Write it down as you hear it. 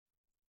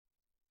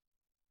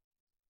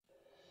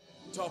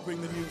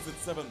Topping the news at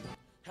 7.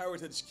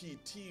 Heritage Key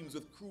teams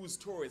with cruise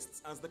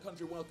tourists as the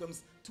country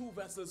welcomes 2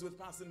 vessels with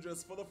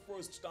passengers for the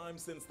first time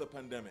since the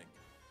pandemic.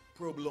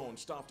 Probe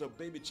launched after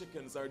baby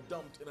chickens are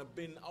dumped in a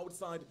bin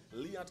outside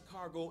Liat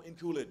Cargo in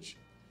Coolidge.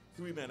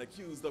 3 men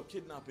accused of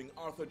kidnapping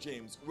Arthur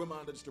James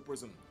remanded to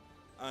prison.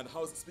 And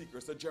House Speaker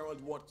Sir Gerald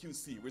Watt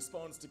QC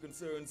responds to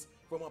concerns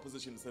from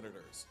opposition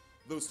senators.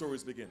 Those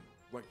stories begin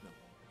right now.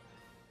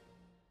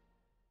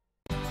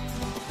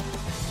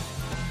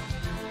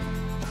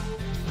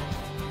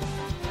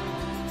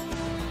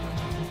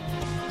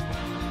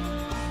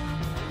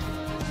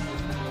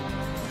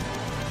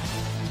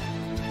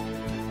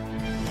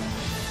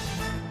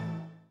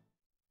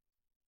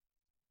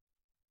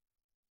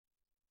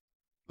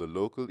 The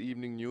local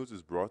evening news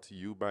is brought to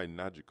you by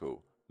Nagico,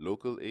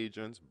 local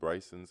agents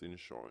Bryson's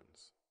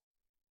Insurance.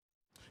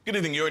 Good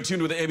evening, you're in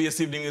tune with the ABS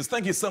Evening News.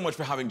 Thank you so much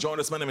for having joined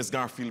us. My name is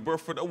Garfield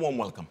Burford. A warm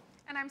welcome.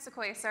 And I'm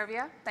Sequoia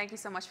Servia. Thank you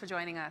so much for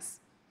joining us.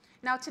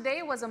 Now,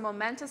 today was a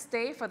momentous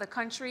day for the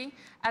country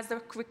as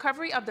the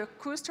recovery of the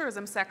cruise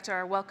tourism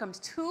sector welcomed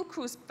 2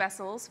 cruise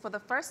vessels for the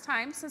first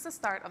time since the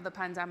start of the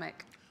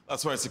pandemic.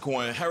 That's right,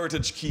 Sequoia.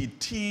 Heritage Key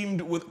teamed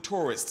with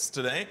tourists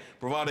today,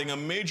 providing a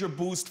major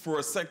boost for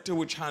a sector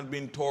which had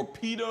been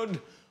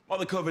torpedoed by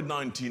the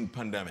COVID-19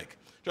 pandemic.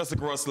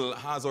 Jessica Russell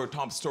has our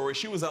top story.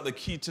 She was at the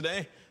Key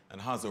today and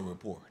has a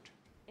report.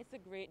 It's a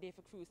great day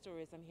for cruise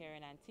tourism here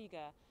in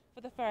Antigua.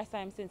 For the first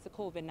time since the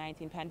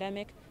COVID-19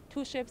 pandemic,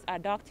 2 ships are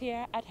docked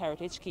here at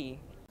Heritage Key.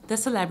 The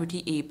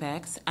Celebrity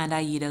Apex and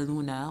Aida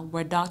Luna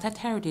were docked at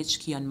Heritage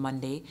Key on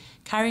Monday,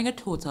 carrying a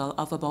total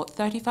of about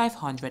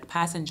 3,500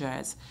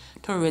 passengers.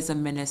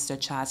 Tourism Minister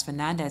Charles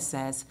Fernandez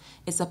says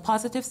it's a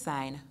positive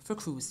sign for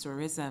cruise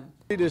tourism.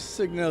 This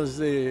signals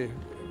the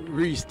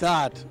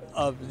restart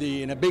of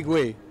in a big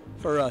way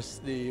for us,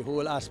 the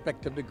whole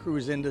aspect of the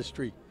cruise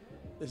industry.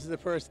 This is the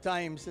first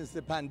time since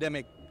the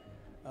pandemic,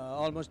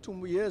 almost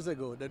 2 years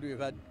ago, that we've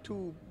had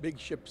 2 big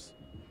ships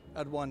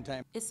at one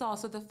time. It's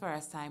also the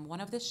first time one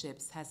of the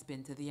ships has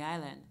been to the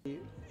island. The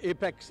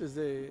Apex is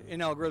the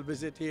inaugural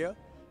visit here.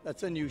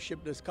 That's a new ship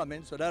that's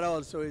coming, so that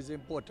also is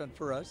important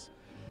for us.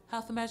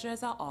 Health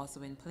measures are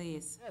also in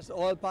place. Yes,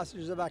 all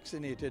passengers are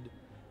vaccinated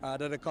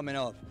that are coming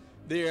off.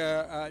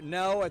 There are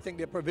now, I think,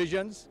 there are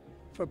provisions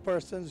for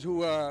persons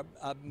who have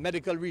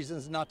medical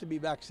reasons not to be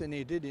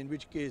vaccinated, in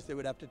which case they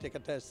would have to take a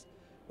test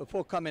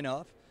before coming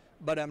off.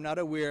 But I'm not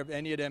aware of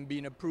any of them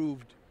being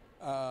approved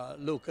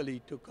locally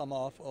to come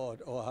off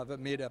or have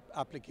made an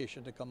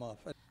application to come off.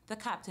 The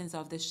captains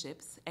of the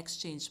ships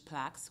exchanged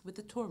plaques with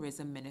the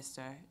tourism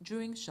minister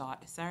during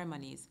short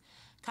ceremonies.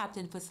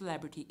 Captain for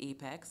Celebrity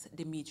Apex,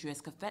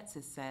 Demetrius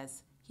Kafetsis,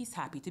 says he's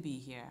happy to be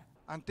here.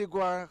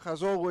 Antigua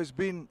has always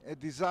been a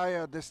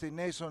desired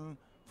destination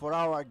for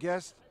our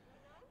guests,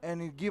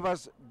 and it gives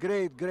us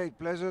great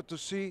pleasure to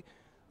see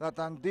that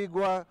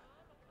Antigua,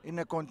 in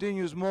a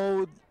continuous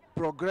mode,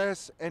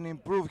 progress and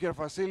improve her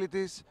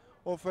facilities,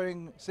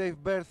 offering safe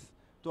berth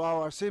to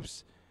our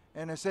ships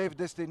and a safe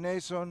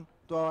destination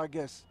to our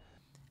guests.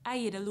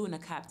 Aida Luna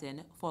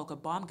captain Volker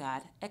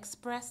Baumgart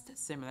expressed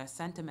similar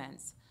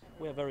sentiments.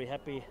 We are very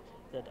happy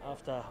that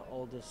after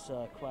all this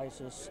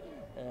crisis,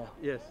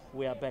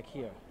 we are back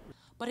here.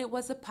 But it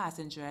was the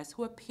passengers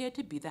who appeared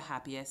to be the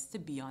happiest to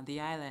be on the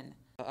island.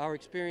 Our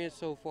experience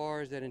so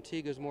far is that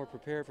Antigua is more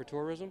prepared for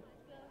tourism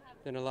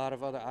than a lot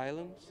of other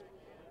islands.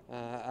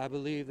 I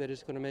believe that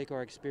it's going to make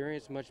our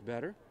experience much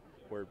better.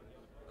 We're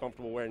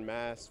comfortable wearing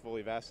masks,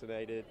 fully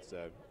vaccinated,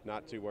 so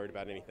not too worried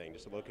about anything,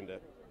 just looking to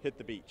hit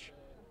the beach.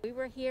 We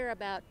were here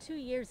about 2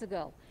 years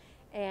ago,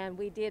 and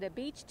we did a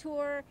beach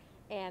tour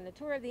and a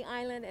tour of the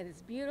island, and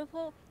it's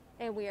beautiful,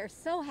 and we are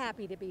so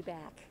happy to be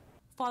back.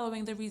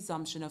 Following the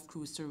resumption of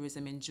cruise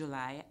tourism in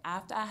July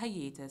after a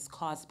hiatus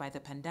caused by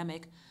the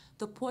pandemic,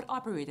 the port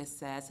operator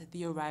says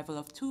the arrival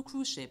of 2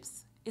 cruise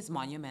ships is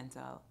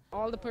monumental.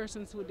 All the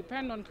persons who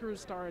depend on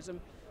cruise tourism,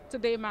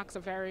 today marks a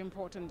very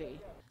important day.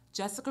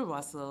 Jessica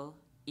Russell,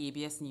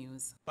 ABS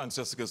News. Thanks,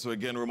 Jessica. So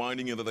again,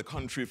 reminding you that the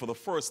country, for the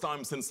first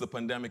time since the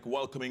pandemic,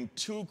 welcoming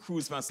 2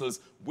 cruise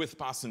vessels with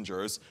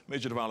passengers.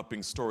 Major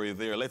developing story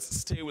there. Let's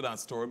stay with that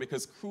story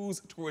because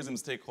cruise tourism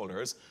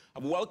stakeholders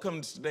have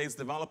welcomed today's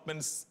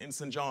developments in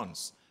St.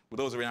 John's. With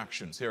those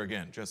reactions, here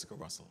again, Jessica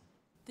Russell.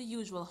 The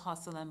usual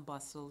hustle and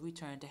bustle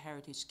returned to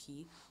Heritage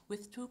Key,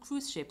 with 2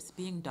 cruise ships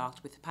being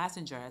docked with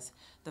passengers,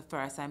 the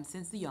first time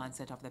since the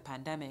onset of the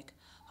pandemic.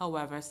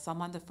 However,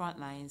 some on the front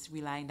lines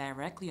relying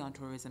directly on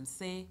tourism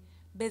say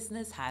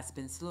business has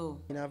been slow.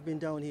 I've been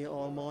down here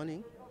all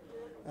morning,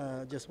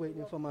 just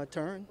waiting for my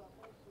turn,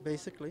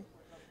 basically.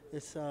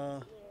 It's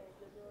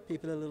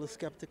people are a little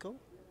skeptical.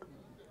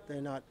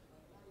 They're not,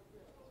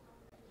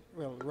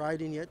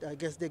 riding yet. I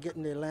guess they're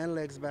getting their land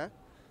legs back.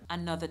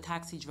 Another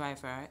taxi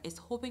driver is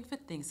hoping for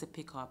things to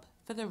pick up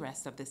for the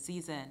rest of the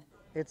season.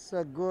 It's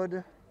a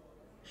good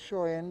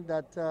showing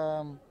that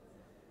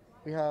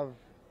we have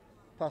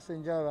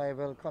passenger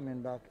arrival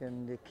coming back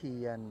in the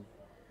Key, and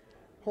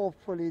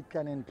hopefully it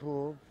can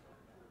improve,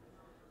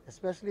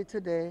 especially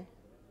today.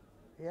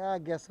 Yeah, I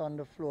guess on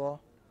the floor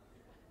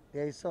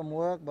there is some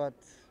work, but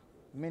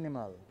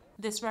minimal.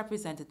 This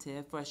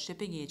representative for a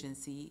shipping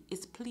agency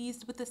is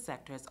pleased with the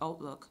sector's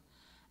outlook.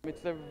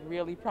 It's a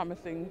really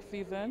promising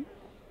season,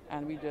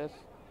 and we just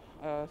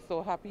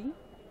so happy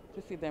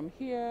to see them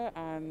here,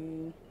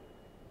 and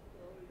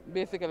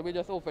basically we're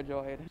just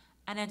overjoyed.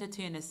 An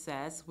entertainer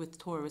says with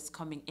tourists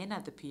coming in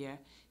at the pier,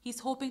 he's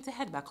hoping to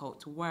head back out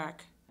to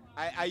work.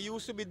 I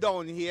used to be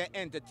down here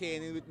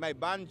entertaining with my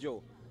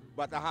banjo,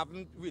 but I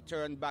haven't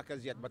returned back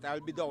as yet. But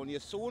I'll be down here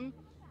soon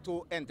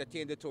to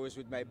entertain the tourists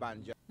with my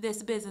banjo.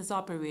 This business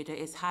operator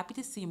is happy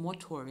to see more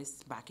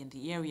tourists back in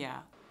the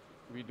area.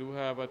 We do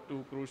have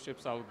 2 cruise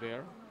ships out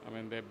there. I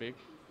mean, they're big.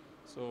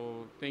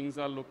 So things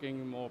are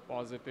looking more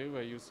positive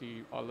where you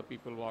see all the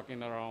people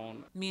walking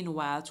around.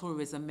 Meanwhile,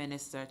 Tourism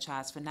Minister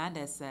Charles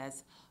Fernandez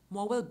says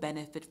more will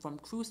benefit from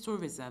cruise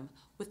tourism,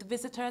 with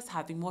visitors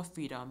having more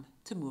freedom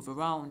to move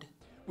around.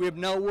 We have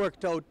now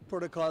worked out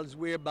protocols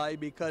whereby,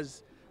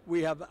 because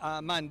we have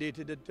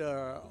mandated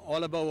that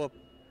all of our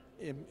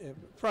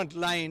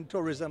frontline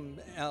tourism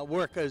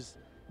workers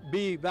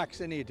be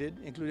vaccinated,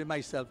 including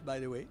myself, by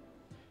the way,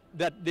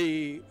 that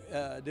the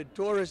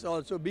tourists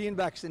also being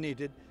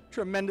vaccinated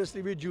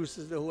tremendously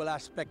reduces the whole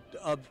aspect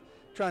of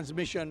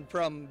transmission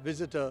from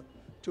visitor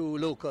to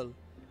local.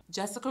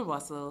 Jessica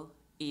Russell,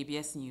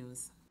 ABS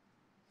News.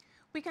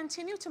 We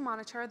continue to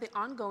monitor the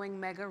ongoing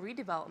mega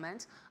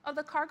redevelopment of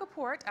the cargo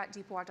port at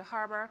Deepwater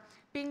Harbor,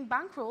 being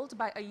bankrolled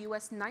by a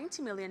US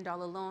 $90 million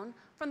loan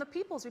from the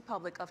People's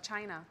Republic of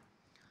China.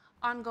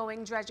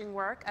 Ongoing dredging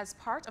work as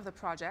part of the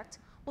project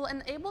will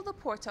enable the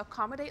port to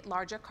accommodate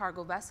larger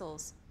cargo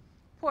vessels.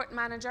 Port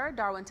manager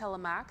Darwin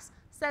Telemax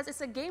says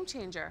it's a game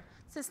changer,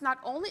 since not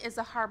only is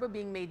the harbor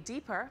being made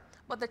deeper,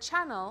 but the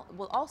channel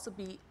will also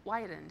be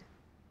widened.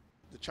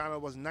 The channel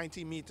was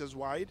 90 meters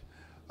wide.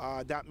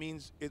 That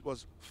means it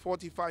was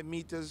 45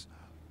 meters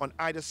on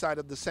either side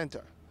of the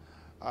center.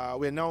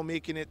 We're now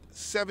making it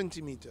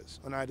 70 meters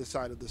on either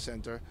side of the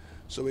center.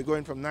 So we're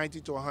going from 90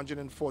 to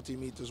 140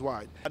 meters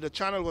wide. The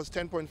channel was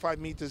 10.5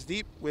 meters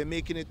deep. We're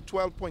making it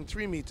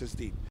 12.3 meters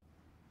deep.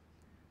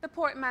 The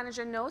port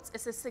manager notes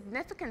it's a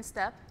significant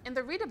step in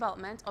the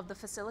redevelopment of the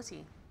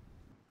facility.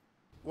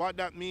 What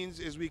that means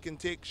is we can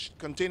take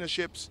container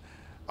ships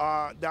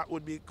that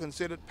would be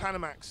considered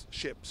Panamax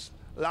ships,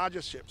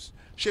 larger ships,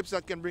 ships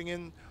that can bring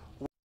in.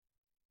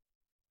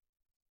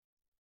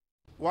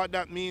 What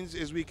that means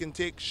is we can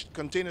take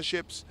container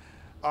ships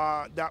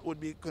that would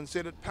be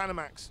considered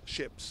Panamax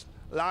ships,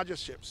 larger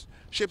ships,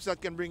 ships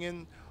that can bring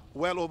in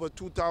well over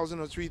 2,000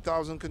 or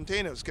 3,000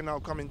 containers can now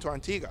come into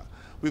Antigua.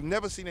 We've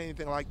never seen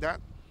anything like that.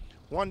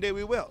 One day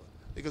we will,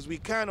 because we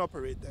can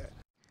operate there.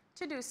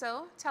 To do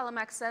so,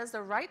 Telemax says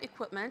the right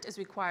equipment is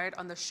required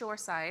on the shore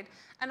side,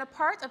 and a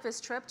part of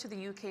his trip to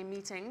the UK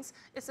meetings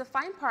is to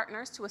find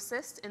partners to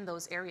assist in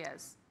those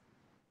areas.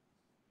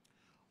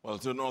 Well,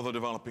 to another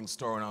developing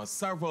story now.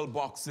 Several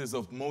boxes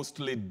of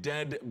mostly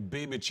dead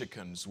baby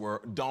chickens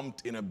were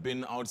dumped in a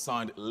bin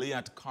outside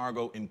Liat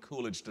Cargo in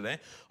Coolidge today.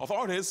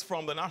 Authorities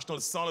from the National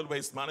Solid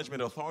Waste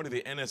Management Authority,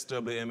 the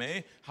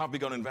NSWMA, have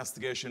begun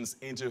investigations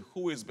into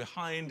who is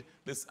behind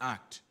this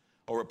act.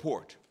 A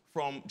report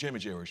from Jamie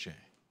J. Roche.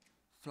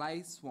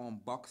 Flies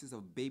swarmed boxes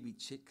of baby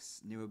chicks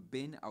near a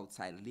bin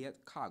outside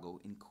Liat Cargo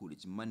in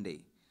Coolidge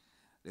Monday.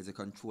 Litter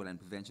Control and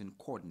Prevention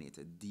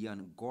Coordinator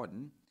Dion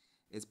Gordon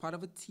is part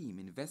of a team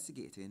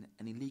investigating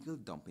an illegal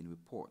dumping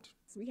report.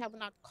 So we have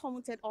not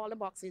counted all the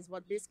boxes,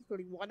 but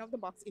basically one of the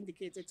boxes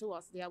indicated to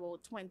us there are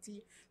about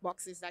 20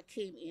 boxes that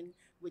came in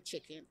with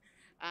chicken.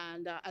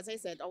 And as I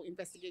said, our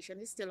investigation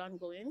is still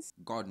ongoing.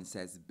 Gordon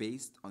says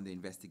based on the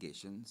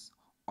investigations,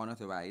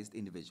 unauthorized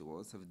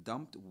individuals have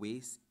dumped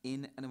waste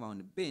in and around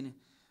the bin,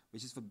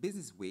 which is for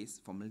business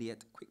waste from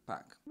Liat Quick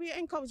Pack. We are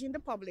encouraging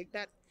the public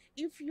that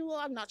if you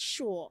are not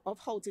sure of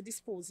how to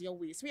dispose your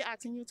waste, we are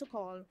asking you to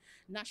call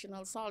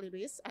National Solid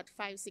Waste at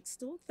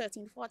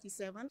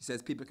 562-1347. He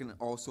says people can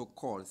also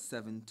call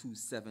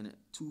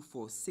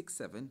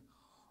 727-2467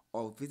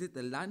 or visit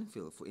the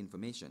landfill for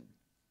information.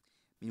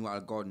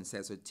 Meanwhile, Gordon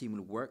says her team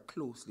will work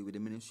closely with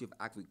the Ministry of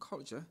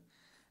Agriculture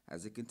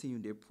as they continue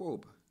their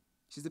probe.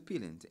 She's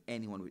appealing to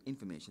anyone with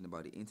information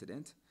about the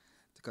incident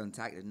to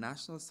contact the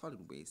National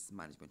Solid Waste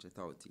Management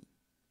Authority.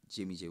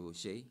 Jamie J.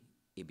 Roche,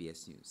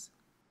 ABS News.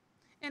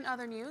 In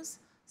other news,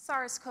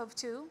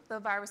 SARS-CoV-2, the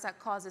virus that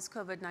causes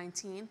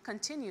COVID-19,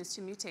 continues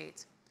to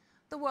mutate.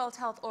 The World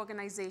Health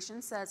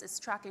Organization says it's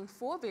tracking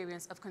 4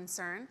 variants of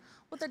concern,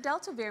 with the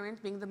Delta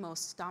variant being the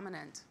most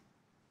dominant.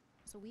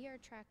 So we are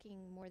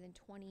tracking more than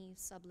 20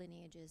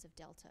 sublineages of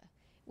Delta,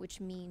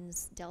 which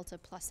means Delta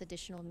plus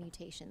additional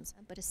mutations.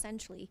 But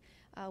essentially,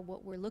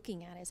 what we're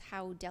looking at is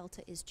how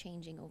Delta is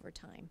changing over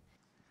time.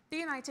 The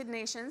United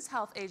Nations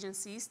Health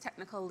Agency's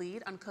technical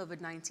lead on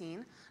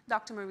COVID-19,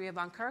 Dr. Maria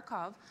Van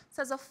Kerkhove,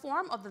 says a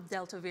form of the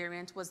Delta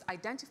variant was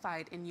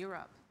identified in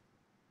Europe.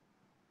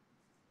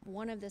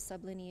 One of the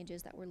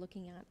sublineages that we're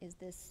looking at is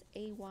this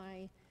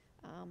AY,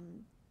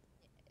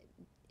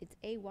 it's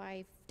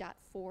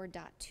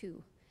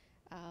AY.4.2,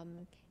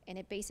 and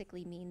it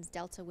basically means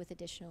Delta with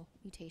additional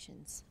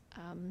mutations.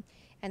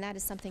 And that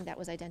is something that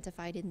was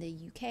identified in the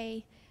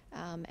UK,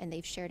 and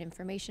they've shared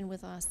information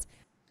with us.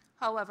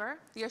 However,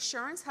 the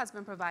assurance has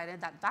been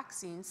provided that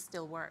vaccines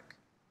still work.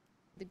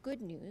 The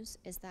good news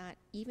is that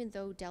even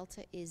though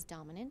Delta is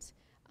dominant,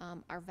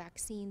 our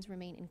vaccines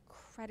remain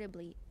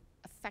incredibly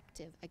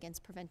effective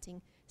against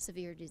preventing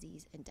severe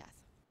disease and death.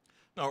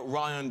 Now,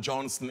 Ryan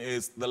Johnson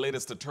is the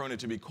latest attorney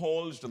to be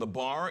called to the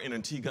bar in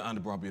Antigua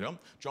and Barbuda.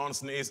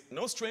 Johnson is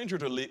no stranger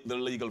to the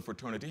legal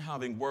fraternity,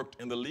 having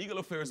worked in the Legal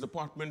Affairs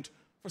Department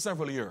for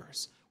several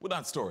years. With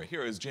that story,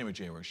 here is Jamie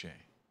J. Roche.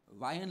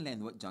 Ryan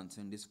Lenworth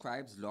Johnson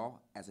describes law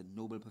as a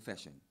noble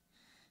profession.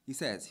 He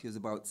says he was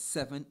about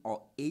 7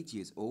 or 8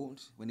 years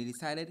old when he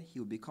decided he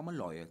would become a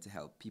lawyer to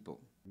help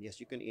people. Yes,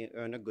 you can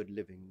earn a good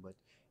living, but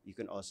you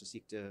can also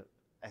seek to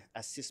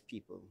assist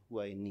people who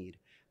are in need.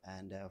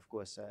 And of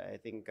course, I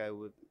think I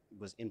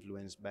was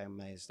influenced by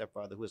my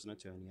stepfather, who is an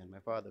attorney, and my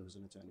father, who's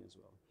an attorney as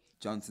well.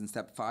 Johnson's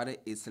stepfather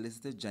is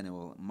Solicitor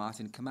General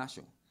Martin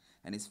Camacho,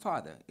 and his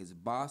father is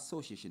Bar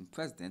Association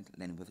President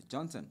Lenworth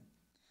Johnson.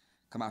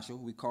 Camacho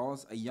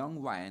recalls a young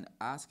Ryan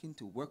asking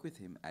to work with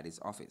him at his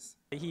office.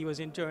 He was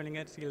interning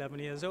at 11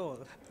 years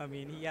old. I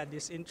mean, he had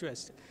this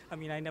interest. I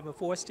mean, I never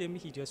forced him.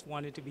 He just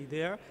wanted to be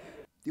there.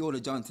 The older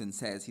Johnson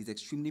says he's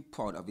extremely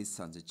proud of his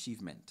son's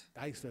achievement.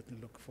 I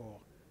certainly look for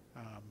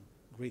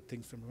great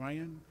things from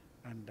Ryan,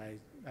 and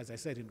as I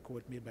said in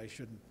court, maybe I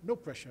shouldn't, no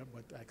pressure,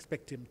 but I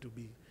expect him to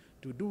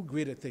do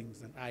greater things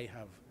than I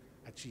have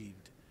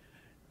achieved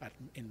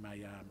in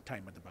my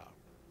time at the bar.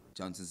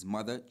 Johnson's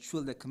mother,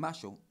 Trilda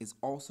Camacho, is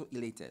also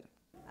elated.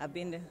 I've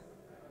been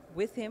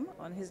with him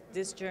on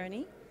this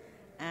journey,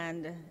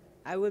 and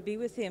I will be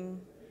with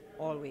him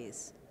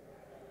always.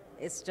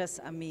 It's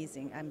just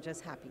amazing. I'm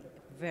just happy,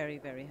 very,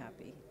 very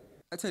happy.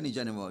 Attorney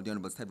General the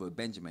Honorable Tedward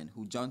Benjamin,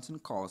 who Johnson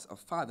calls a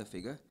father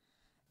figure,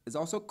 is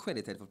also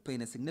credited for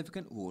playing a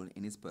significant role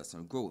in his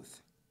personal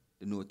growth.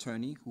 The new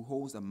attorney, who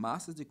holds a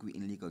master's degree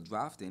in legal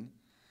drafting,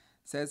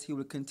 says he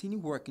will continue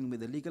working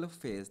with the Legal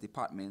Affairs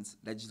Department's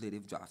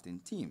legislative drafting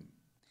team.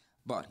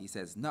 But he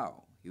says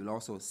now he will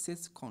also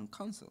assist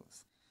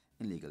counsels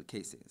in legal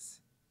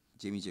cases.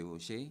 Jamie J.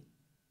 Roche,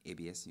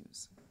 ABS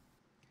News.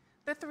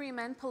 The 3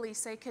 men police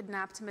say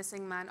kidnapped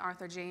missing man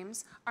Arthur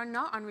James are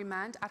now on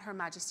remand at Her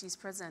Majesty's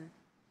Prison.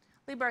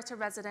 Liberta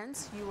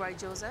residents Uri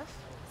Joseph,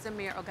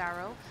 Zamir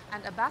Ogaro,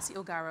 and Abasi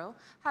Ogaro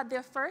had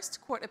their first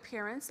court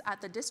appearance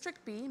at the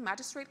District B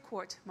Magistrate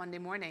Court Monday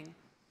morning.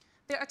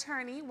 Their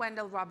attorney,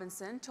 Wendell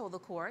Robinson, told the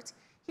court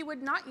he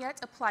would not yet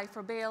apply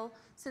for bail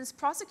since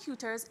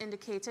prosecutors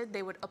indicated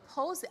they would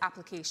oppose the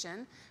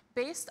application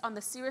based on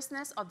the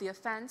seriousness of the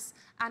offense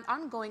and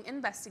ongoing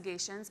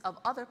investigations of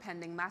other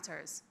pending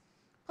matters.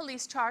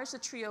 Police charged the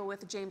trio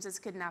with James's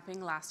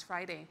kidnapping last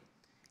Friday.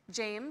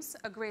 James,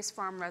 a Grace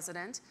Farm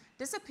resident,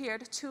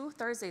 disappeared 2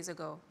 Thursdays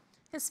ago.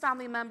 His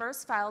family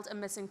members filed a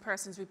missing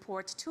persons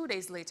report 2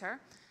 days later,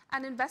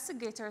 and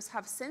investigators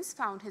have since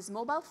found his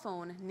mobile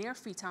phone near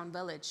Freetown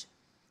Village.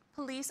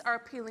 Police are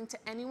appealing to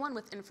anyone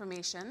with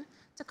information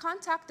to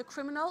contact the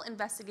Criminal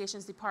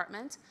Investigations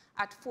Department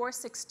at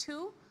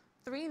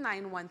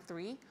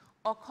 462-3913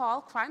 or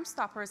call Crime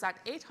Stoppers at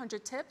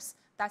 800-TIPS,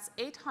 that's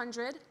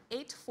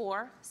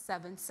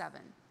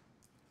 800-8477.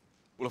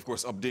 We'll, of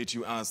course, update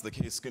you as the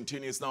case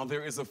continues. Now,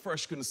 there is a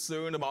fresh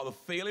concern about the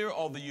failure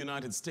of the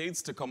United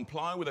States to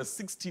comply with a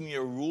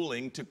 16-year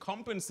ruling to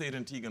compensate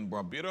Antigua and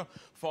Barbuda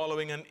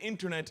following an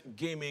internet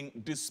gaming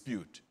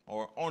dispute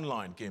or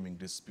online gaming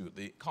dispute.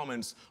 The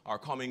comments are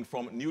coming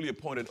from newly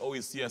appointed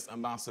OECS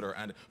ambassador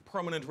and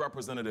permanent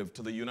representative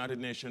to the United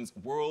Nations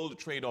World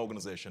Trade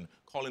Organization,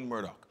 Colin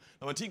Murdoch.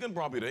 Now, Antigua and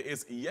Barbuda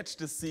is yet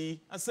to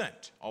see a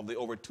cent of the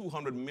over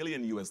 $200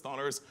 million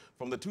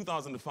from the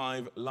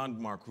 2005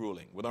 landmark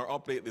ruling. With our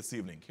update this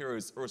evening, here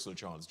is Ursula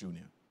Charles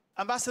Jr.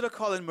 Ambassador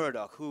Colin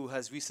Murdoch, who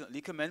has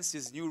recently commenced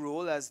his new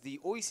role as the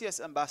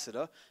OECS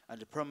ambassador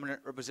and a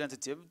permanent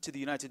representative to the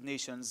United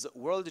Nations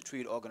World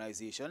Trade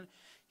Organization,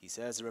 he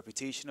says the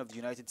reputation of the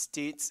United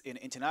States in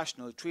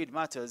international trade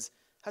matters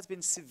has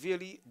been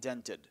severely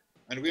dented.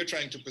 And we're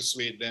trying to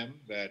persuade them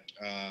that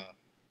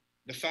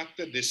the fact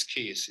that this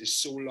case is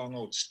so long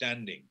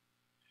outstanding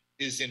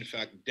is in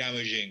fact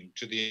damaging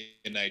to the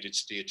United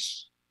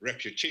States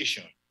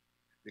reputation,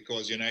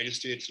 because the United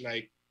States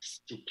likes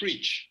to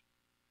preach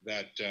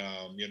that,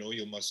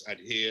 you must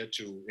adhere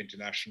to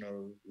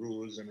international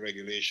rules and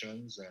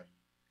regulations and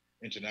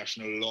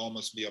international law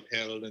must be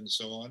upheld and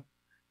so on.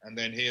 And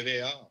then here they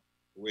are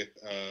with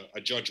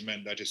a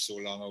judgment that is so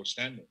long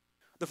outstanding.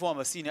 The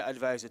former senior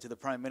advisor to the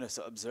Prime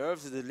Minister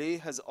observed the delay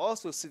has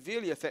also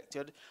severely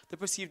affected the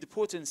perceived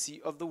potency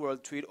of the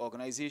World Trade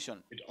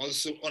Organization. It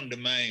also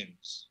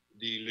undermines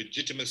the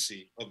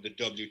legitimacy of the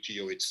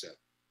WTO itself,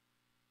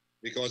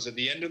 because at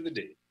the end of the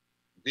day,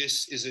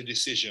 this is a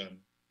decision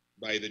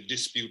by the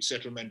Dispute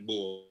Settlement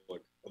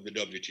Board of the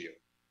WTO.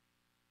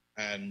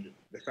 And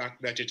the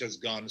fact that it has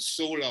gone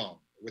so long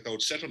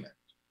without settlement,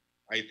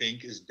 I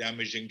think, is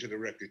damaging to the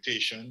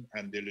reputation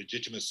and the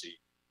legitimacy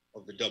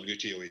of the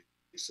WTO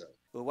itself.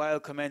 Well, while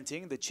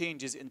commenting the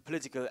changes in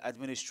political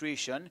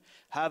administration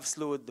have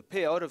slowed the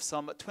payout of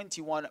some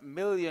 $21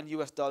 million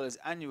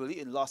annually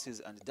in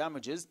losses and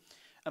damages,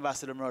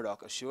 Ambassador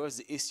Murdoch assures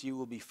the issue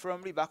will be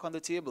firmly back on the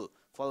table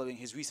following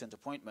his recent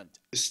appointment.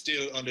 It's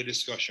still under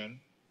discussion.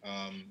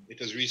 It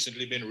has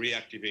recently been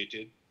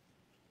reactivated,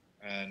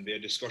 and there are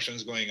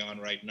discussions going on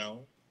right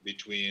now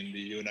between the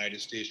United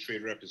States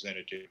Trade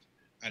Representative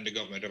and the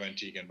government of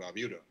Antigua and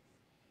Barbuda.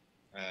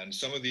 And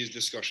some of these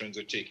discussions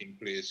are taking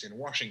place in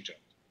Washington,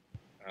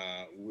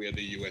 where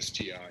the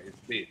USTR is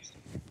based.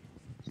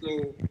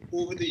 So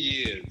over the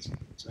years,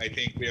 I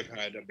think we have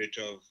had a bit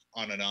of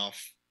on and off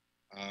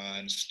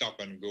and stop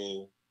and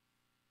go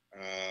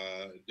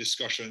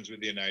discussions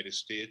with the United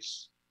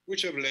States,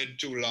 which have led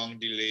to long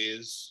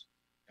delays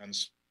and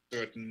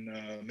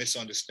certain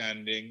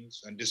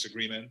misunderstandings and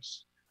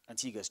disagreements.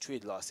 Antigua's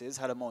trade losses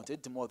had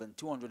amounted to more than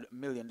 $200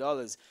 million,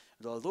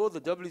 and although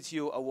the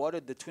WTO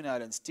awarded the Twin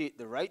Island state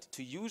the right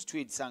to use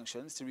trade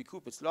sanctions to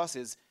recoup its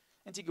losses,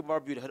 Antigua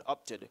Barbuda had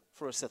opted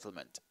for a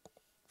settlement.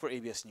 For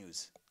ABS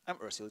News, I'm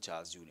Ursula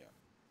Charles Jr.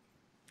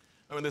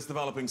 Now in this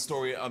developing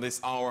story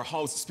this hour,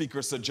 House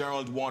Speaker Sir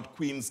Gerald Watt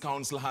Queen's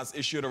Counsel has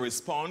issued a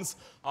response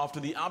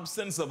after the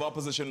absence of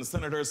opposition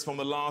senators from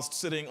the last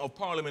sitting of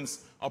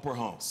Parliament's upper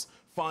house.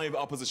 5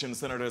 opposition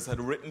senators had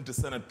written to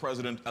Senate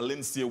President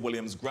Alincia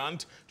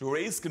Williams-Grant to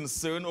raise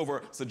concern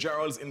over Sir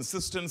Gerald's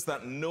insistence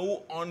that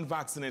no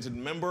unvaccinated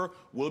member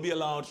will be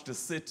allowed to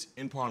sit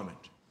in Parliament.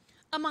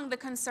 Among the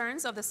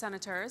concerns of the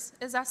senators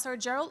is that Sir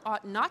Gerald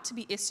ought not to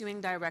be issuing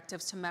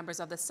directives to members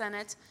of the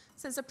Senate,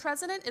 since the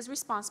President is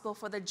responsible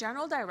for the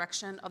general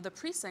direction of the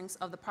precincts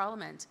of the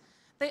Parliament.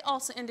 They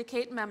also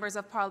indicate members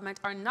of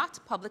Parliament are not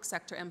public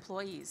sector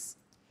employees.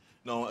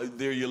 Now,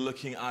 there you're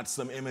looking at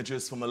some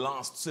images from the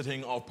last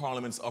sitting of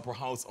Parliament's upper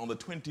house on the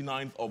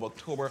 29th of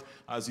October,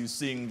 as you're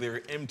seeing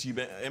their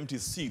empty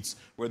seats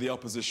where the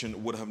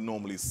opposition would have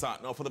normally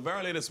sat. Now, for the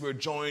very latest, we're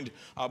joined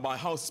by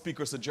House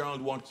Speaker Sir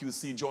Gerald Watt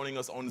QC joining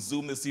us on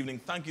Zoom this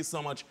evening. Thank you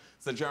so much,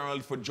 Sir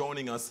Gerald, for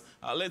joining us.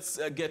 Let's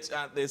get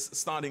at this,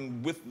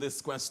 starting with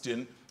this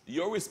question.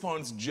 Your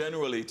response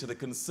generally to the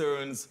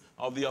concerns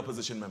of the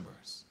opposition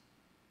members?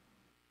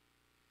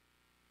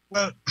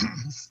 Well,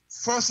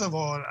 first of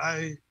all,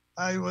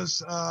 I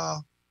was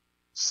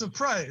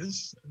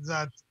surprised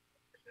that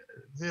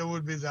there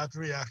would be that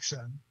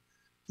reaction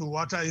to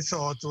what I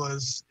thought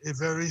was a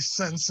very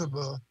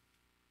sensible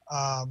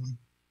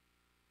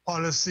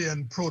policy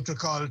and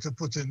protocol to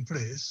put in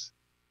place.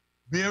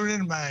 Bear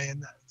in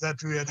mind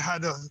that we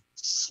had a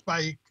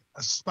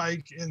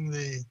spike in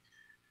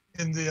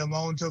the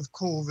amount of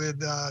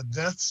COVID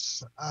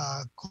deaths,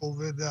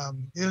 COVID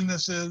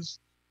illnesses,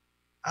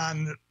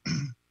 and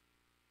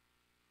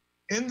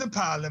in the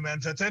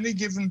Parliament, at any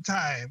given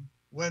time,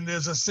 when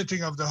there's a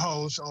sitting of the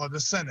House or the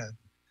Senate,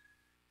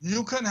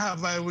 you can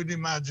have, I would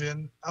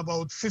imagine,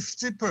 about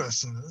 50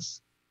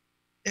 persons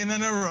in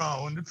and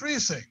around the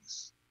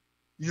precincts.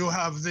 You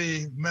have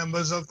the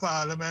members of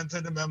Parliament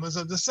and the members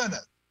of the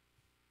Senate.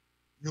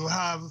 You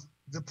have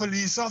the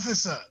police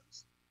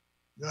officers.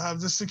 You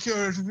have the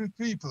security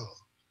people.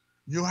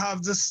 You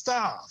have the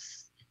staff.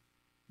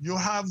 You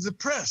have the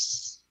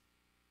press.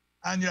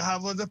 And you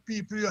have other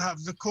people, you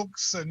have the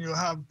cooks, and you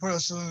have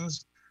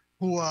persons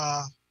who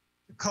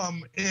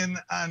come in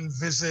and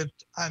visit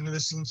and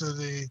listen to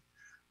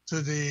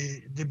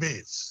the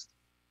debates.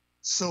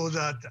 So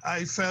that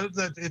I felt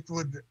that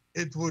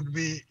it would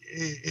be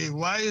a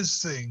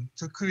wise thing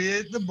to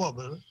create the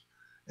bubble.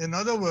 In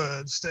other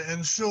words, to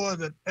ensure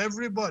that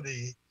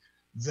everybody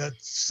that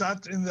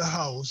sat in the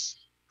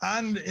House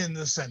and in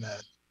the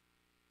Senate,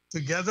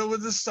 together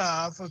with the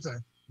staff,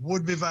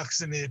 would be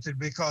vaccinated,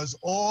 because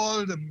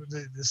all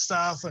the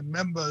staff and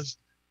members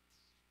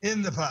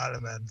in the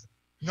Parliament,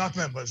 not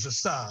members, the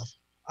staff,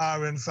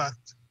 are in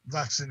fact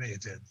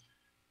vaccinated.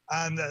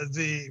 And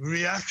the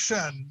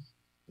reaction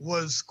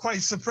was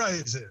quite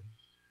surprising,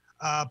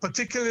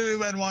 particularly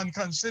when one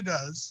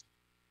considers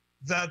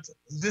that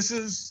this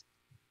is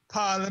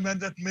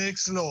Parliament that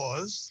makes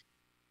laws,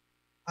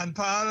 and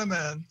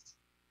Parliament,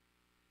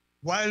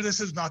 while this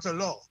is not a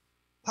law,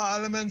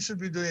 Parliament should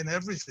be doing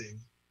everything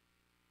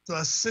to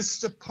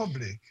assist the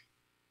public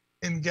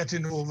in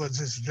getting over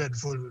this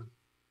dreadful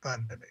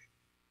pandemic.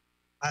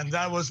 And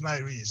that was my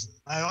reason.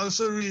 My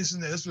also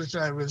reason is, which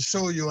I will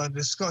show you and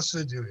discuss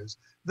with you, is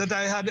that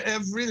I had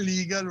every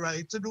legal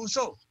right to do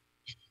so.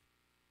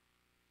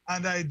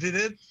 And I did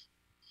it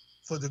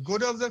for the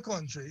good of the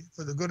country,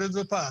 for the good of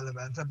the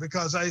Parliament, and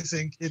because I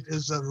think it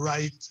is the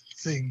right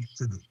thing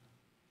to do.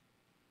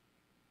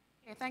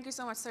 Okay, thank you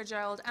so much, Sir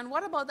Gerald. And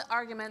what about the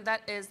argument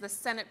that is the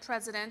Senate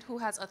President who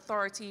has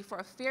authority for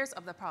affairs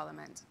of the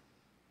Parliament?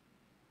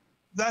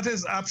 That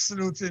is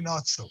absolutely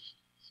not so.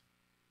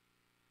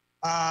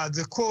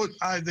 The quote,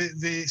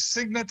 the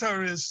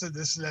signatories to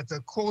this letter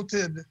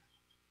quoted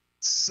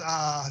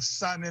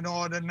Standing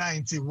Order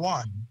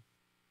 91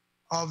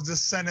 of the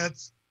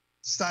Senate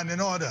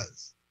Standing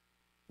Orders,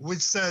 which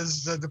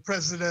says that the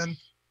President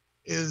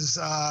is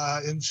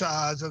in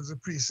charge of the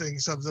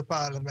precincts of the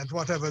Parliament,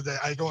 whatever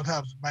I don't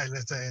have my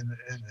letter in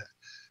there.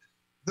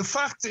 The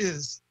fact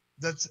is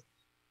that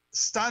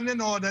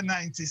Standing Order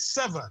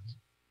 97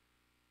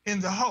 in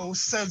the House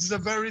says the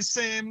very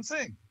same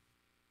thing.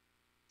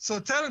 So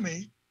tell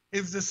me,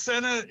 if the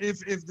Senate,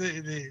 if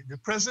the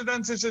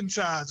president is in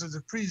charge of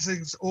the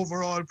precincts,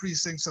 overall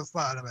precincts of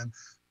Parliament,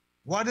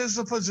 what is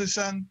the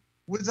position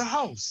with the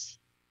House?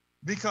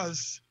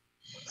 Because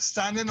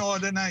Standing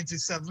Order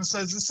 97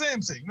 says the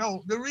same thing.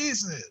 No, the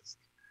reason is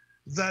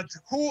that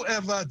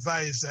whoever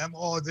advised them,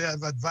 or they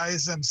have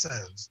advised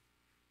themselves,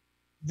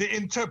 the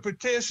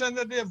interpretation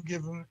that they have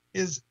given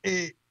is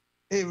a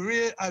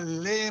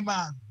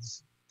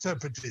layman's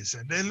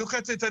interpretation. They look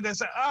at it and they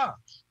say,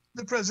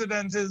 the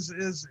president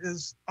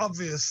is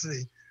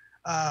obviously,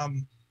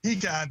 he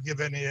can't give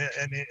any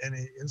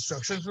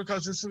instructions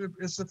because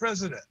it's the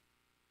president.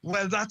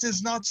 Well, that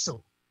is not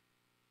so.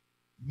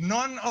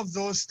 None of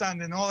those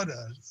standing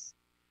orders,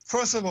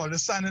 first of all, the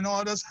standing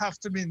orders have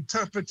to be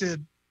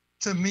interpreted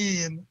to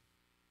mean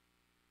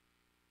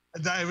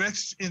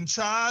in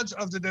charge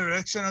of the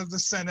direction of the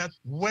Senate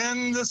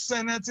when the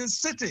Senate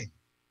is sitting.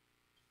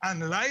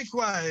 And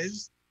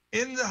likewise,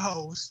 in the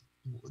House,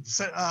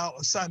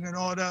 Standing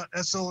Order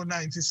SO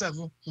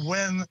 97,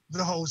 when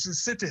the House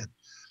is sitting.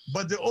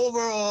 But the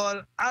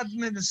overall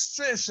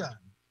administration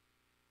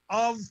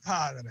of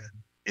Parliament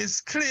is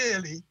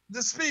clearly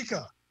the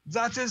Speaker.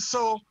 That is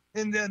so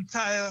in the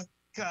entire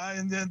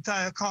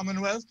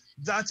Commonwealth.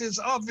 That is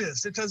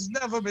obvious. It has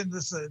never been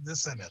the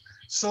Senate.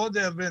 So they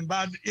have been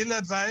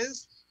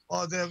ill-advised,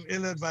 or they have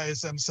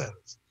ill-advised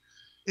themselves.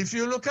 If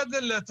you look at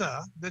the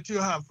letter that you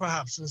have,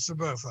 perhaps, Mr.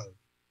 Burford,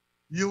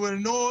 you will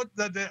note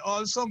that they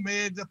also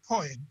made the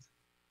point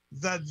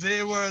that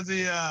they were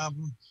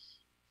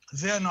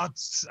they're not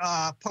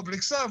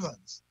public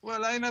servants.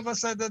 Well, I never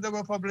said that they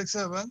were public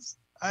servants.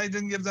 I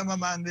didn't give them a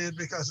mandate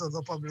because of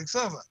the public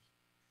servant.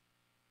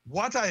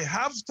 What I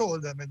have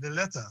told them in the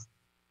letter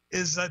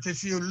is that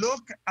if you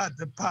look at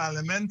the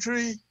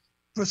parliamentary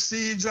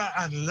procedure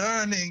and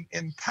learning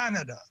in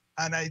Canada,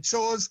 and I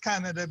chose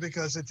Canada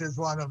because it is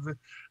one of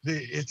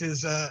it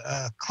is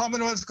a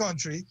Commonwealth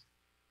country,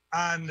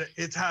 and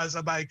it has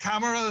a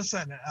bicameral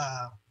Senate,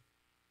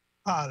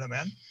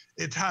 Parliament,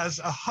 it has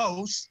a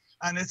House,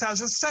 and it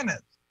has a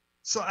Senate.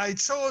 So I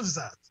chose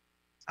that.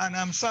 And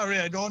I'm sorry,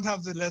 I don't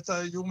have the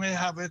letter. You may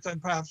have it,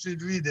 and perhaps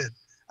you'd read it.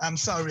 I'm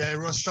sorry, I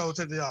rushed out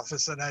of the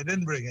office and I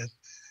didn't bring it.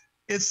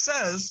 It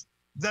says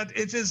that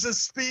it is the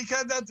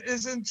Speaker that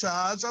is in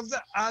charge of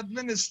the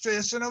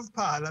administration of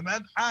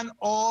Parliament and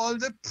all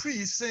the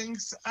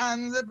precincts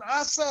and the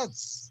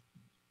assets.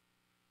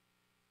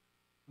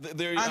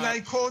 There, and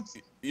I quote...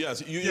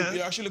 Yes,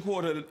 you actually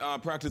quoted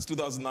Practice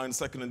 2009,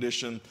 second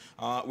edition,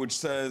 which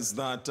says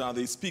that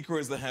the Speaker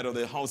is the head of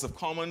the House of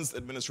Commons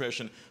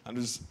administration and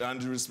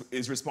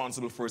is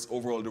responsible for its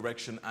overall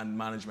direction and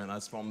management.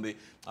 That's from the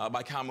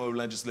bicameral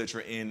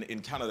legislature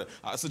in Canada.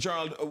 So,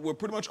 Gerald, we're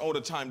pretty much out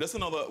of time. Just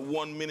another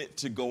 1 minute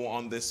to go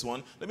on this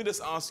one. Let me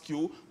just ask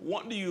you,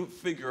 what do you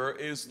figure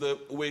is the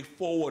way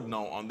forward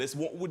now on this?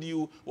 What would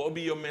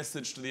be your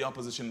message to the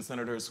opposition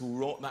senators who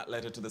wrote that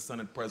letter to the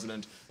Senate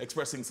President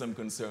expressing some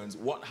concerns?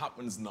 What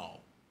happens now?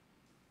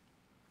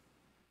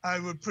 I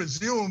would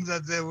presume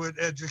that they would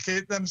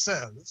educate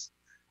themselves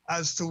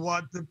as to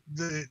what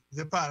the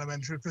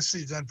parliamentary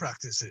procedure and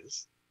practice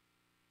is,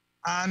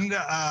 and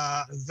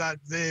that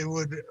they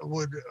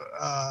would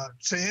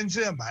change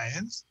their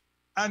minds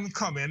and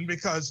come in,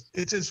 because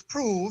it is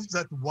proved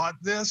that what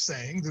they're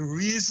saying, the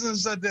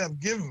reasons that they have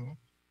given,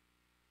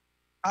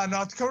 are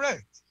not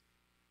correct.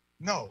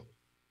 No.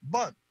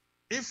 But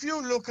if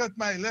you look at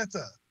my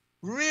letter,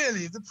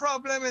 really, the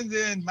problem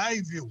in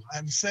my view,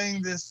 I'm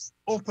saying this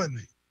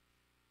openly,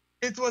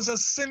 it was a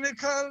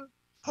cynical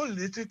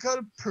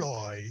political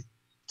ploy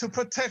to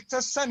protect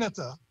a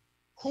senator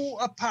who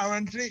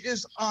apparently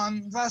is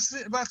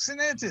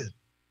unvaccinated.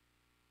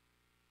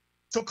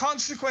 So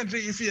consequently,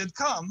 if he had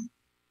come,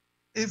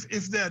 if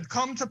they had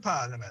come to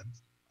Parliament,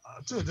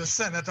 to the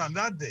Senate on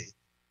that day,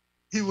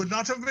 he would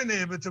not have been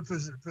able to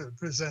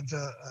present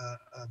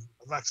a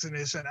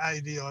vaccination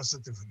ID or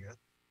certificate.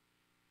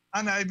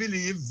 And I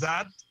believe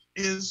that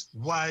is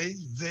why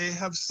they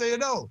have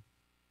stayed out.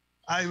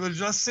 I will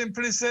just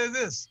simply say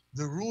this.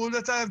 The rule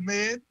that I've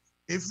made,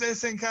 if they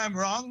think I'm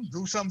wrong,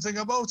 do something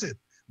about it.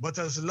 But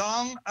as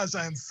long as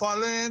I'm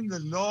following the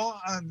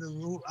law and the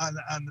rule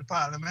and the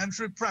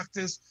parliamentary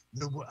practice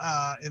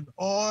in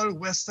all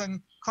Western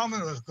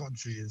Commonwealth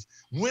countries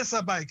with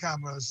a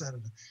bicameral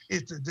Senate,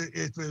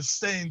 it will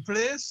stay in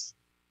place.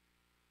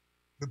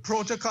 The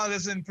protocol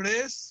is in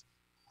place.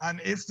 And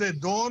if they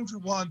don't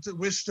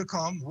wish to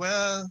come,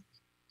 well,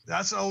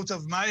 that's out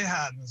of my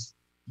hands.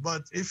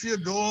 But if you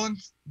don't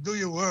do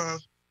your work,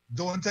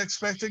 don't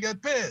expect to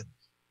get paid.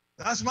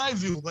 That's my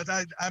view, but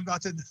I'm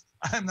not in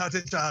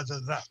charge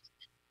of that.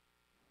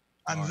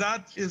 And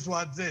that is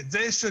what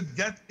they should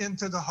get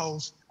into the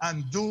House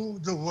and do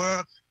the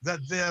work that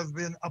they have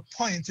been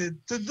appointed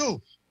to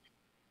do.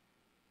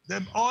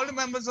 All the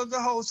members of the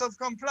House have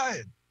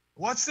complied.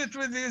 What's it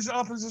with these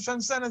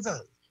opposition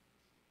senators?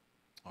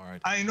 All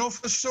right. I know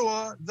for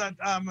sure that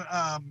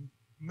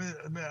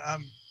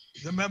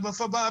the member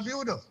for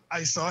Barbuda,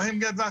 I saw him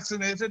get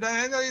vaccinated, and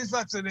I know he's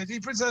vaccinated.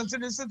 He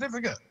presented his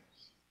certificate.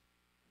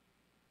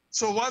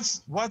 So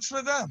what's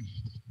with them?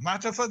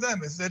 matter for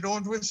them. If they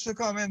don't wish to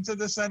come into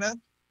the Senate,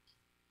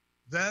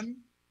 then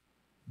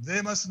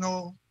they must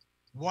know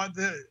what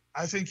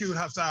I think you would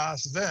have to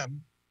ask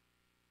them,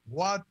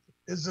 what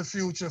is the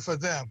future for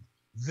them?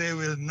 They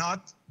will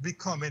not be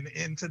coming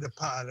into the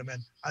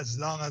parliament as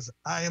long as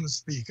I am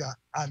speaker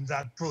and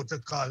that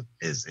protocol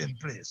is in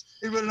place.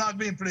 It will not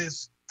be in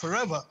place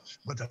forever,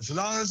 but as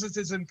long as it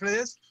is in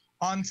place,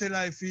 until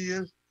I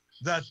feel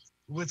that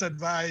with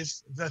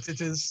advice that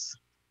it is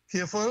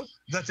careful,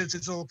 that it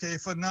is okay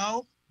for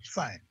now,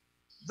 fine.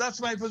 That's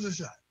my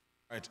position.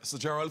 All right, so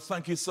Gerald,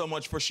 thank you so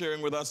much for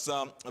sharing with us.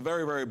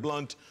 Very, very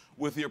blunt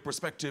with your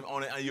perspective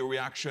on it and your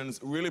reactions.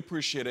 Really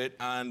appreciate it,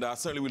 and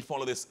certainly we'll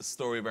follow this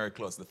story very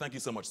closely. Thank you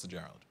so much, Sir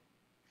Gerald.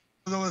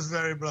 That was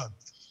very blunt.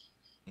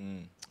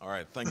 All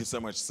right, thank you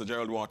so much. Sir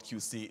Gerald Watt,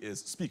 QC, is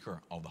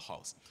Speaker of the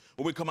House.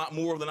 When we come out,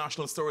 more of the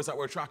national stories that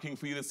we're tracking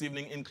for you this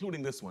evening,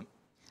 including this one.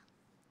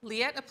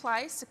 Liette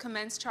applies to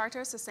commence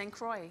charters to St.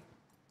 Croix.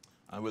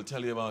 And we'll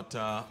tell you about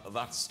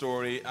that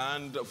story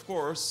and, of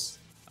course,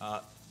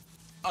 and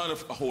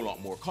a whole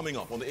lot more coming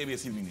up on the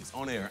ABS Evening News,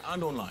 on air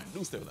and online.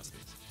 Do stay with us,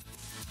 please.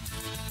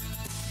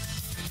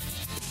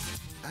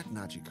 At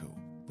Nagico,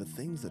 the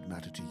things that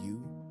matter to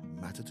you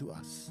matter to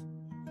us.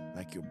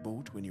 Like your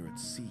boat when you're at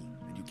sea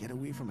and you get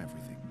away from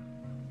everything.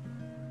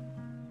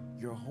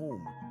 Your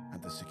home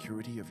and the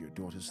security of your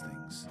daughter's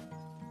things.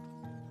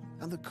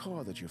 And the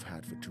car that you've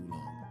had for too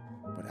long,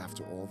 but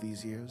after all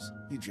these years,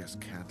 you just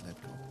can't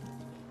let go.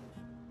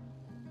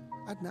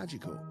 At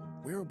Nagico,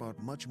 we're about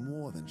much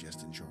more than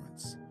just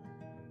insurance.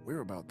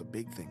 We're about the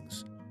big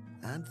things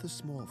and the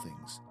small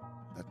things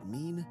that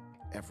mean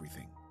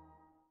everything.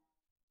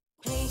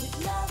 Paint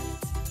it, love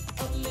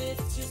it,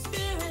 uplift your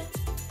spirit.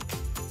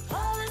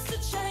 Colors to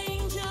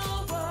change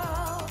your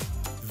world.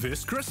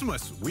 This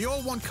Christmas, we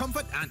all want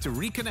comfort and to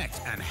reconnect,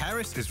 and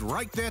Harris is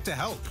right there to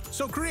help.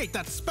 So create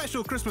that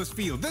special Christmas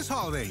feel this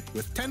holiday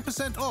with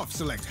 10% off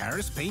select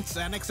Harris paints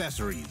and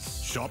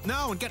accessories. Shop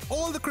now and get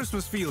all the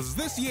Christmas feels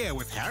this year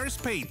with Harris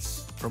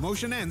Paints.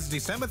 Promotion ends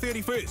December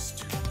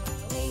 31st.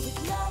 Paint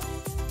it, love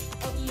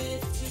it,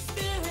 uplift your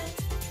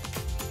spirit.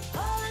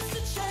 Colors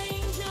to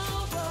change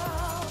your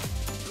world.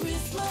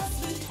 Christmas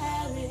with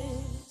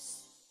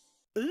Harris.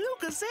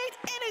 Lucozade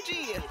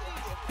Energy.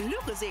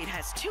 Lucozade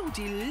has 2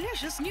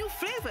 delicious new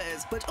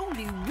flavors, but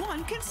only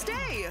one can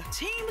stay.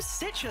 Team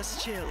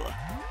Citrus Chill.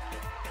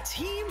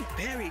 Team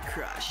Berry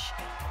Crush.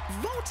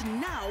 Vote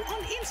now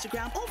on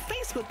Instagram or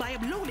Facebook by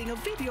uploading a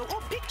video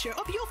or picture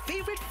of your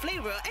favorite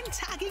flavor and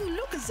tagging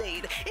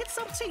Lucozade. It's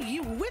up to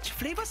you which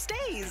flavor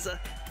stays.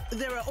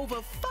 There are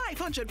over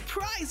 500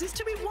 prizes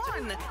to be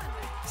won.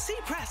 See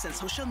press and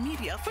social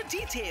media for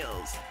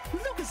details.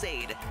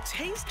 Lucozade,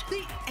 taste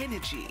the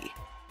energy.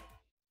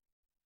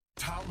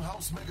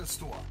 Townhouse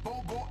Megastore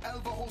BOGO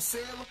Elvaho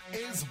sale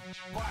is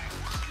back.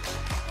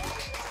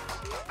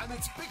 And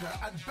it's bigger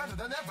and better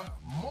than ever.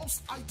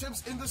 Most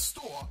items in the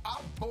store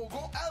are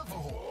BOGO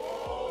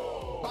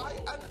Elvaho. Buy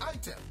an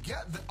item,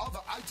 get the other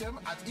item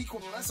at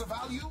equal or lesser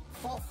value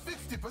for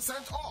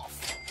 50%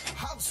 off.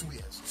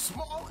 Housewares,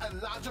 small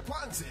and large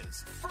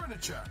appliances,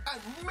 furniture,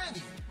 and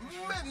many,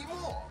 many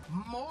more.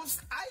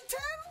 Most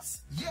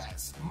items?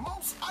 Yes,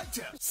 most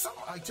items. Some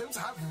items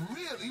have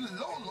really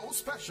low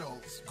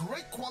specials.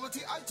 Great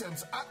quality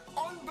items at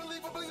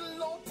unbelievably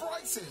low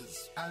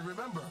prices. And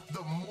remember,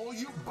 the more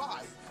you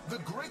buy, the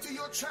greater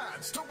your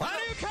chance to win.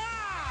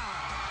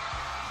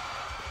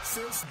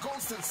 Sales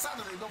goes till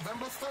Saturday,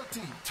 November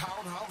 13th.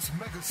 Townhouse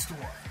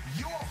Megastore.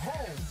 Your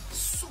home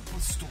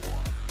superstore.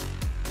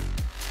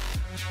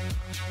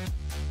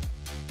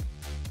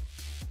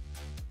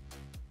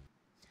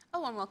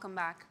 Hello and welcome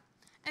back.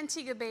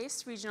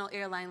 Antigua-based regional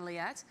airline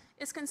Liette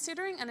is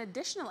considering an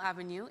additional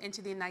avenue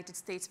into the United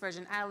States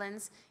Virgin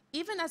Islands,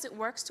 even as it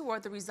works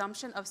toward the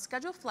resumption of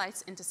scheduled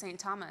flights into St.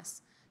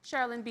 Thomas.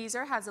 Sherilyn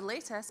Beezer has the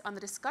latest on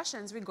the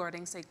discussions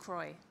regarding St.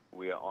 Croix.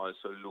 We are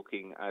also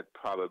looking at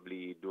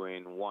probably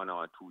doing 1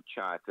 or 2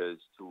 charters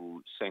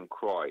to St.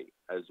 Croix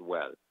as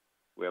well.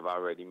 We have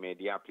already made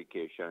the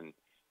application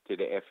to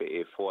the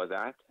FAA for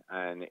that,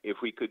 and if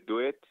we could do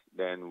it,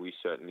 then we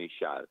certainly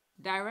shall.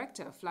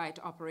 Director of Flight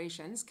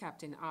Operations,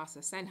 Captain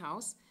Arthur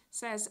Senhouse,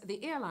 says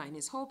the airline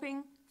is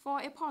hoping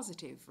for a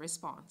positive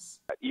response.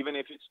 Even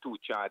if it's 2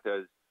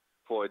 charters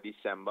for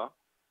December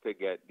to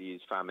get these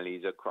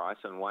families across,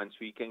 and once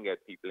we can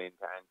get people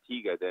into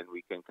Antigua, then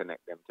we can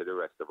connect them to the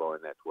rest of our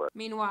network.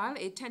 Meanwhile,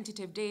 a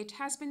tentative date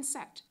has been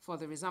set for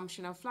the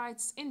resumption of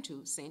flights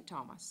into St.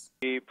 Thomas.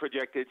 The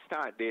projected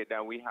start date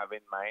that we have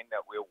in mind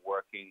that we're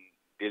working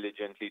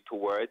diligently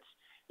towards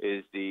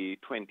is the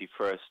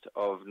 21st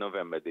of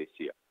November this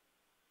year.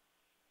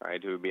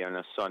 Right, it will be on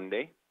a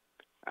Sunday,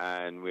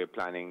 and we're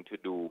planning to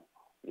do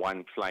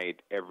 1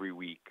 flight every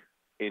week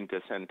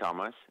into St.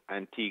 Thomas,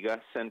 Antigua,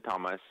 St.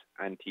 Thomas,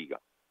 Antigua.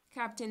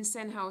 Captain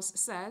Senhouse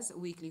says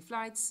weekly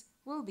flights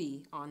will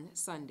be on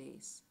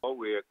Sundays.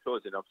 We're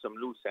closing up some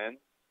loose ends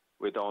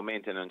with our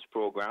maintenance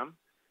program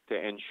to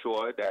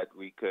ensure that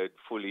we could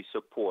fully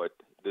support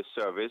the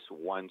service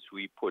once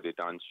we put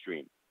it on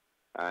stream.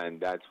 And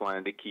that's one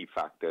of the key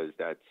factors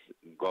that's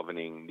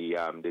governing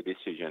the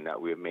decision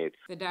that we've made.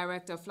 The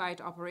Director of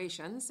Flight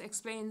Operations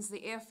explains the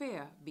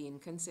airfare being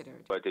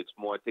considered. But it's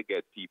more to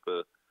get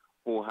people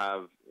who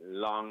have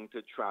long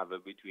to travel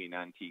between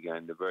Antigua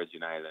and the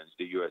Virgin Islands,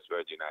 the U.S.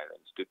 Virgin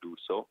Islands, to do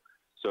so.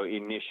 So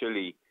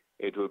initially,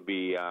 it would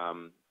be a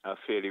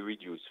fairly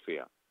reduced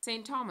fare.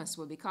 St. Thomas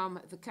will become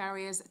the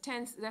carrier's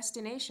 10th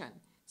destination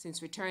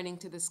since returning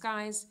to the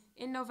skies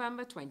in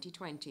November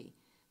 2020.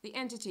 The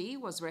entity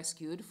was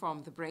rescued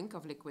from the brink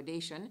of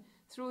liquidation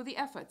through the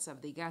efforts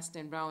of the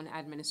Gaston Brown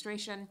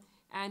administration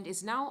and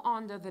is now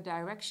under the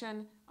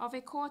direction of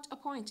a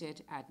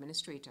court-appointed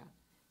administrator.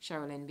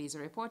 Sherilyn Visa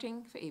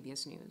reporting for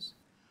ABS News.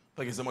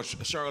 Thank you so much,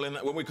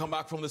 Sherilyn. When we come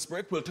back from this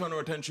break, we'll turn our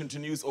attention to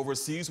news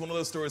overseas. One of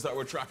the stories that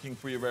we're tracking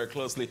for you very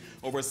closely,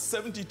 over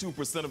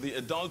 72% of the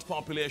adult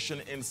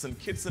population in St.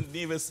 Kitts and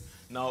Nevis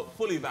now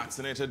fully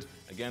vaccinated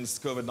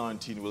against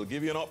COVID-19. We'll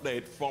give you an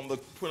update from the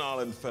Twin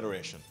Island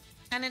Federation.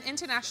 And in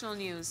international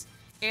news,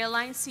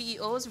 airline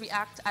CEOs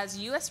react as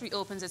U.S.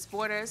 reopens its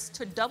borders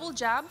to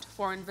double-jabbed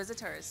foreign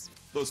visitors.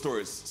 Those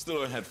stories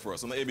still ahead for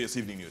us on the ABS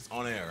Evening News,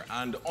 on air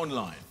and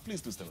online. Please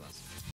do stay with us.